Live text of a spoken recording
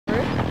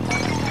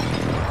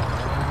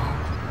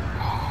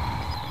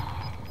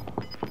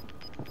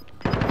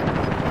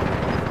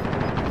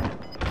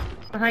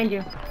Behind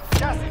you.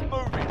 Gas is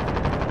moving.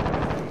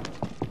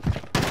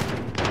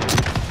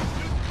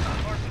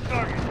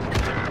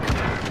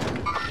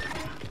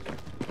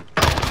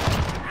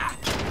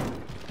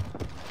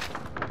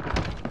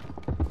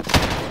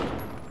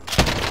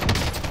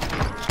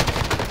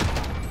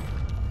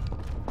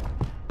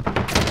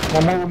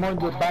 One more in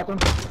the bathroom.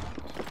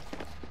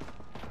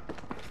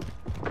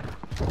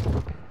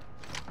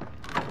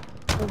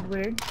 That was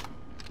weird.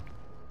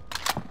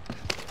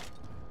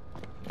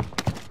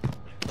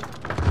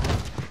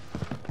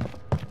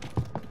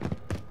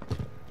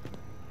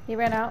 He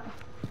ran out.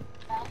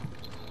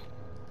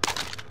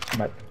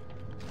 But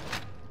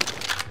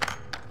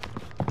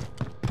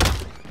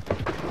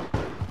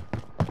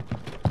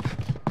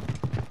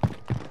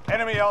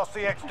Enemy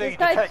RCXD This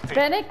guy, detected.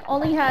 Fennec,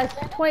 only has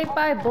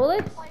 25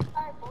 bullets.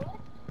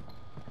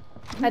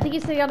 I think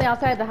he's sitting on the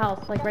outside of the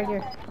house, like right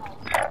here.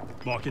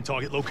 Marking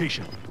target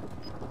location.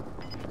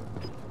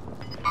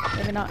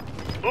 Maybe not.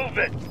 Move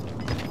it.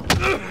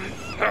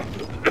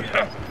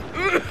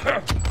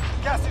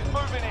 Gas is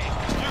moving in.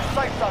 New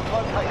safe zone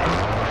located.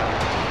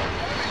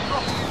 Enemy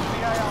dropping into the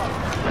AR.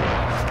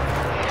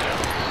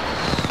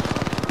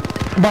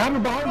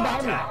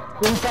 behind me.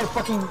 Inside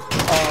fucking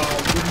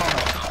your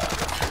mama.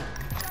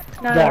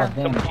 No, God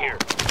no. damn it. Here.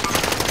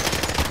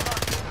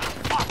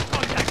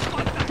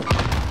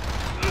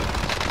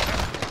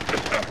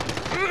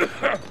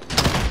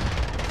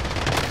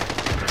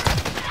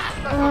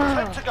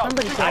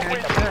 Somebody's got it.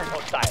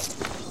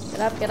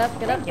 Get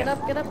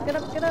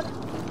up.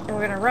 And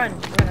we're gonna run.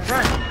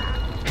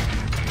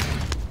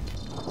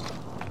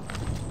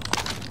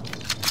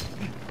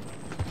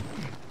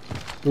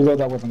 Reload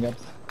that weapon, guys.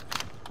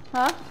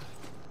 Huh?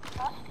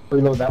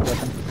 Reload that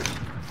weapon.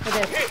 It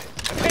is.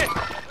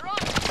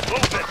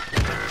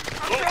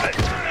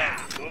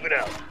 Move it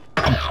out.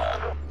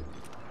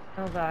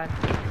 Oh god.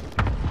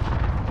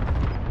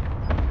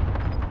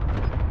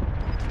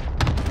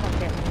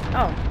 Okay.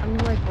 Oh, I'm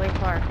like way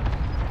far.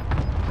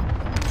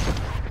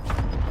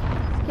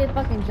 This kid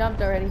fucking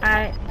jumped already.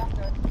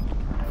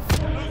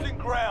 Losing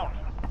ground.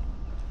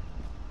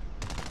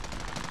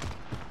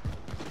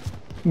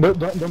 Don't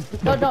Don't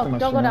go down.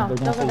 Don't go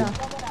down.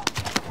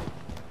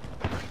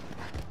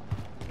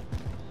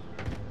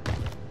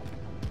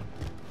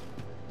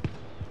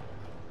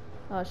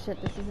 Oh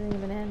shit, this isn't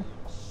even in.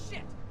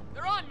 Shit!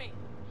 They're on me!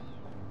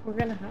 We're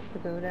gonna have to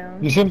go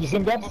down. You see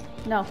him, guys?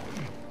 No.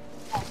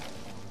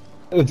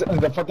 It's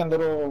the fucking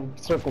little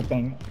circle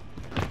thing.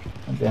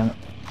 Oh, damn it.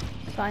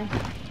 It's fine.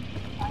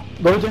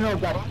 Go Janelle,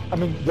 guys. I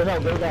mean,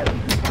 Janelle, go guys.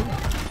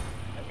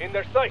 In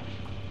their sights.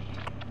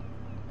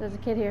 There's a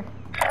kid here.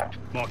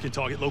 Marking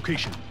target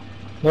location.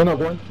 No,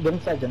 go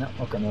inside, Janelle.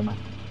 Okay, never mind.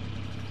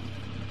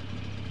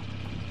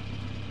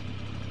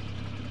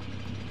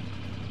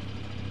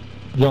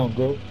 Yo,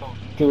 go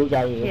kill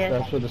Gary. Yeah.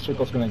 That's where the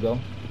circle's gonna go.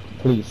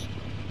 Please.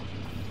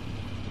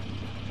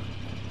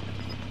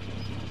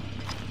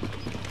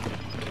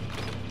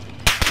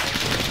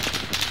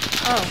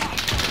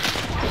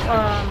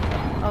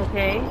 Oh.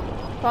 Okay.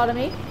 Follow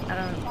me. I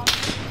don't know.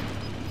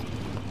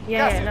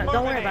 Yeah, no,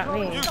 don't worry about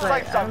me, but I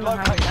don't know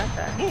how he got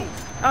that.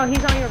 Oh,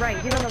 he's on your right.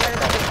 He's on the right of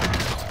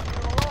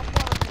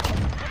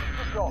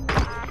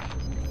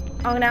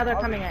the Oh, now they're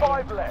coming at you.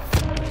 5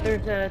 left.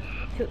 There's a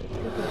two.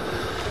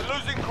 We're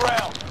losing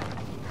ground.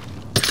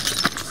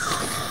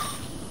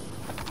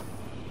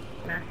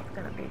 Nah, it's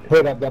gonna be this.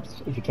 Hit up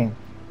depths if you can.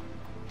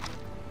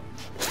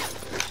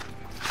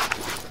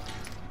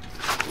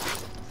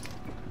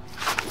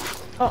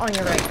 Oh, on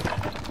your right.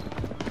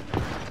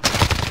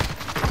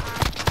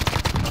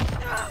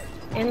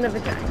 In the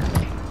vagina.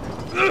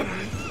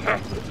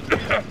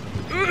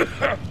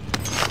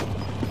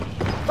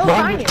 Oh,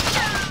 behind you!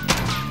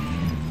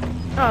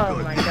 Oh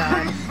my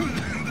god.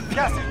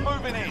 Gas is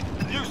moving in.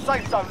 New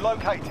safe zone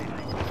located.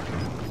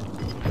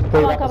 Hit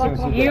on, up come as on, soon as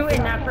come you You get.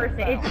 and that person.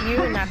 It's you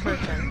and that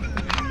person.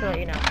 Just to let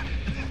you know.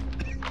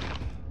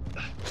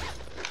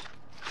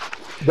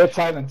 Dead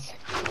silence.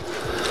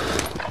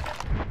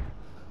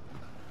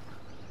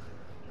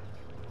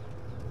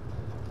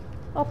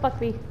 Oh fuck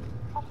me.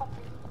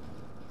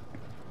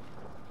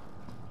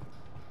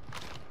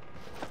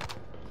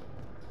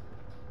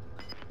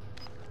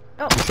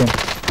 Oh, You see him.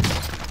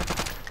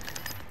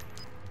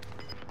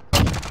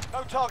 No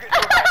target to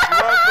attack. You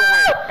earned the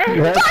win.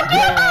 Yes,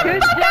 yeah.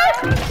 good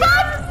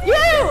job!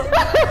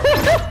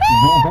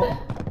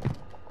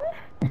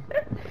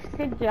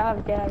 Good job,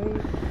 Gabby.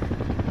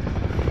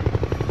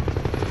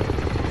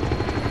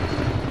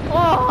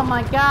 Oh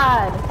my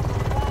god.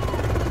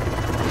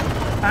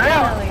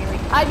 Finally.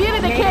 I muted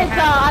the Made it kid, so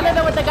happen. I don't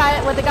know what the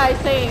guy's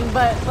saying,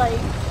 but like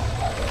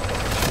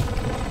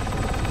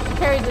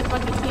carried this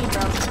fucking team,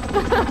 bro.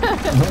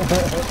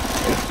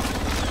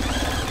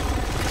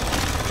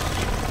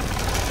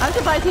 I'm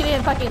surprised he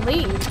didn't fucking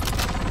leave.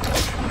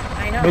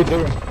 I know. Me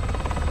too.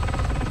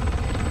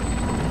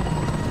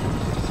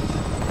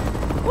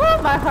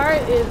 Woo, my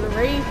heart is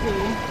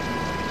racing.